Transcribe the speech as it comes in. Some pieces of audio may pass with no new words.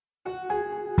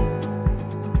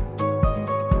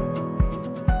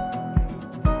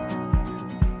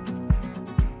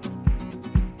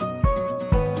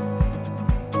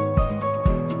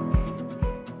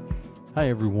Hi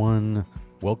everyone,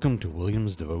 welcome to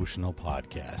William's Devotional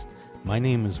Podcast. My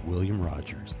name is William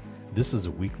Rogers. This is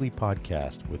a weekly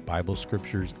podcast with Bible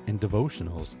scriptures and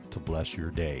devotionals to bless your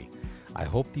day. I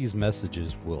hope these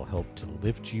messages will help to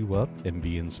lift you up and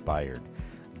be inspired.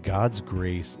 God's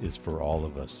grace is for all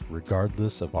of us,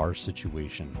 regardless of our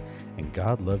situation, and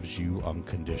God loves you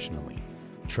unconditionally.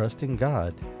 Trust in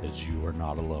God as you are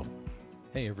not alone.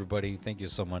 Hey everybody, thank you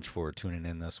so much for tuning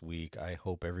in this week. I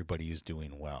hope everybody is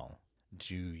doing well.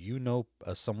 Do you know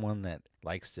someone that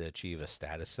likes to achieve a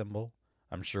status symbol?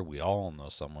 I'm sure we all know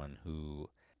someone who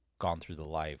gone through the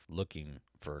life looking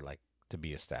for to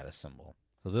be a status symbol.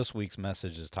 So this week's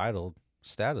message is titled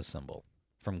Status Symbol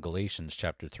from Galatians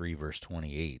chapter 3 verse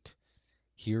 28.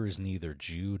 Here is neither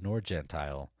Jew nor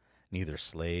Gentile, neither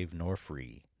slave nor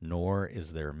free, nor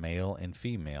is there male and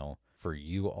female, for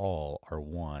you all are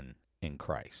one in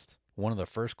Christ. One of the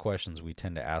first questions we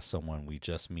tend to ask someone we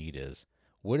just meet is,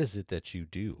 what is it that you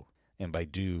do? And by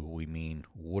do, we mean,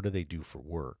 what do they do for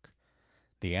work?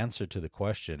 The answer to the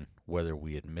question, whether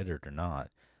we admit it or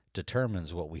not,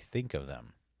 determines what we think of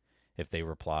them. If they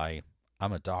reply,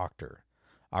 I'm a doctor,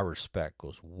 our respect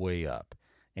goes way up,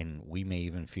 and we may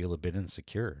even feel a bit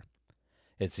insecure.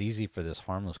 It's easy for this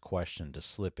harmless question to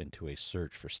slip into a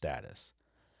search for status.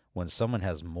 When someone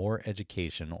has more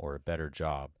education or a better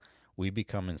job, we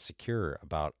become insecure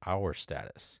about our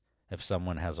status. If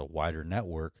someone has a wider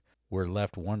network, we're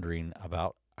left wondering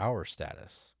about our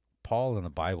status. Paul in the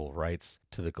Bible writes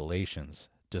to the Galatians,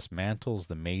 dismantles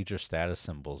the major status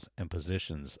symbols and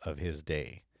positions of his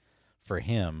day. For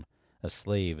him, a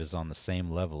slave is on the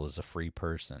same level as a free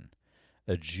person.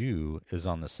 A Jew is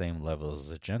on the same level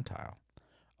as a Gentile.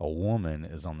 A woman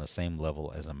is on the same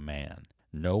level as a man.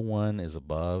 No one is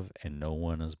above and no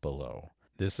one is below.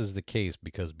 This is the case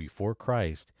because before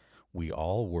Christ, we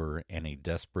all were in a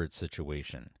desperate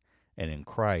situation, and in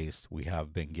Christ we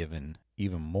have been given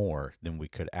even more than we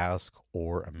could ask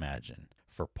or imagine.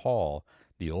 For Paul,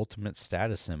 the ultimate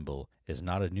status symbol is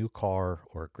not a new car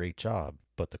or a great job,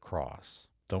 but the cross.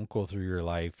 Don't go through your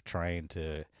life trying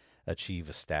to achieve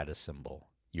a status symbol.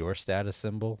 Your status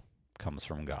symbol comes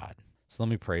from God. So let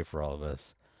me pray for all of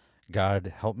us.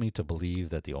 God, help me to believe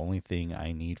that the only thing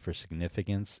I need for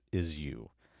significance is you.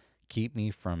 Keep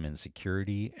me from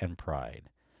insecurity and pride.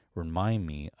 Remind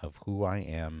me of who I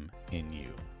am in you.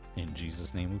 In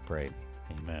Jesus' name we pray.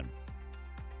 Amen.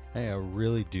 Hey, I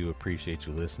really do appreciate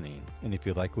you listening. And if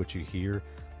you like what you hear,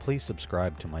 please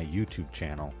subscribe to my YouTube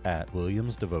channel at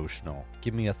Williams Devotional.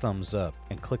 Give me a thumbs up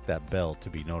and click that bell to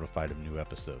be notified of new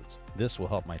episodes. This will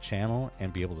help my channel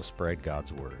and be able to spread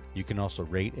God's word. You can also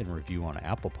rate and review on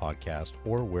Apple Podcasts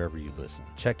or wherever you listen.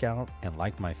 Check out and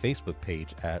like my Facebook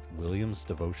page at Williams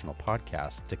Devotional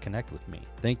Podcast to connect with me.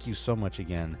 Thank you so much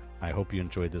again. I hope you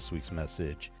enjoyed this week's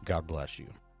message. God bless you.